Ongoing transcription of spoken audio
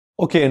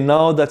Okay,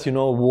 now that you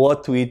know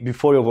what to eat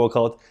before your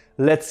workout,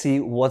 let's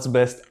see what's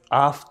best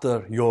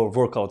after your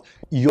workout.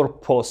 Your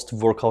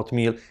post-workout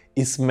meal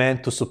is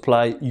meant to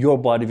supply your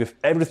body with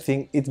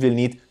everything it will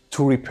need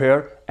to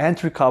repair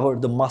and recover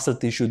the muscle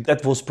tissue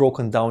that was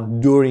broken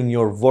down during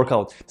your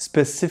workout.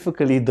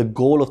 Specifically, the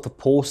goal of the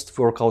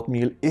post-workout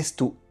meal is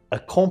to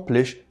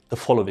accomplish the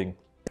following: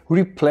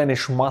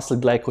 replenish muscle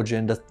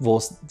glycogen that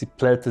was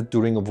depleted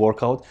during a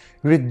workout,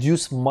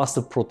 reduce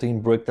muscle protein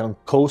breakdown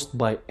caused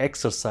by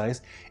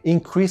exercise,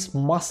 increase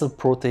muscle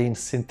protein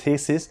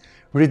synthesis,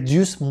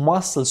 reduce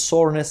muscle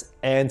soreness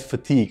and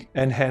fatigue,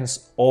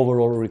 enhance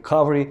overall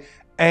recovery,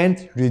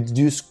 and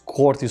reduce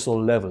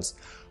cortisol levels.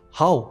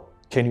 How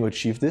can you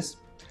achieve this?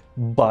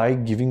 By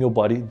giving your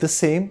body the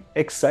same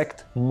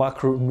exact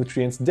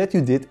macronutrients that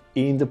you did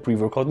in the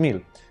pre-workout meal: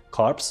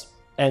 carbs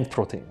and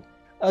protein.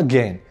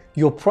 Again,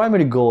 your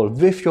primary goal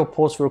with your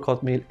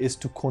post-workout meal is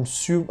to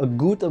consume a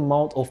good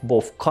amount of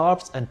both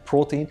carbs and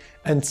protein,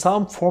 and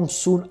some form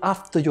soon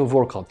after your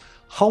workout.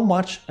 How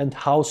much and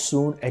how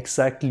soon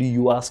exactly,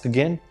 you ask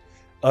again?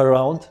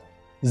 Around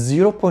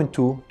 0.2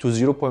 to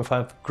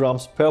 0.5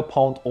 grams per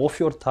pound of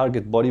your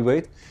target body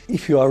weight.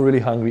 If you are really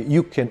hungry,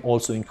 you can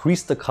also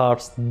increase the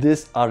carbs.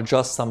 These are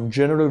just some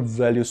general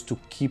values to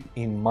keep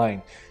in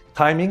mind.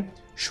 Timing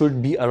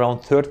should be around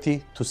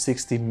 30 to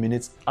 60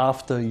 minutes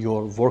after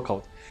your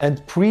workout.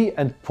 And pre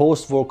and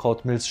post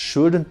workout meals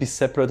shouldn't be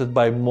separated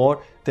by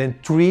more than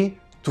 3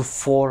 to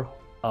 4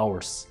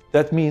 hours.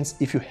 That means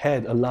if you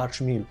had a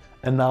large meal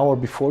an hour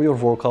before your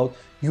workout,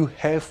 you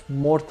have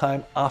more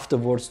time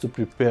afterwards to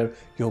prepare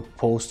your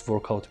post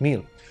workout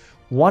meal.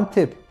 One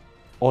tip: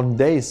 on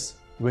days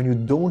when you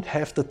don't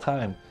have the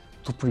time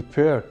to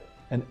prepare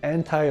an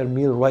entire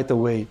meal right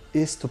away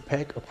is to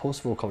pack a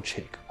post-workout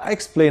shake. I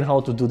explain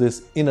how to do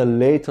this in a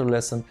later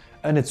lesson,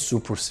 and it's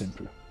super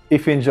simple.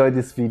 If you enjoyed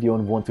this video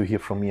and want to hear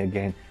from me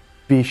again,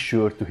 be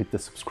sure to hit the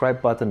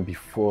subscribe button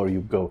before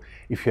you go.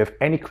 If you have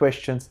any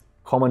questions,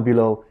 comment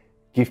below,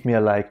 give me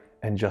a like,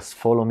 and just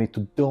follow me to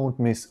don't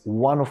miss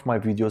one of my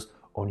videos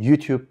on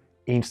YouTube,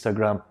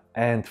 Instagram,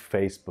 and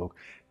Facebook.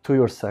 To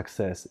your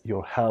success,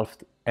 your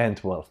health and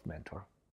wealth mentor.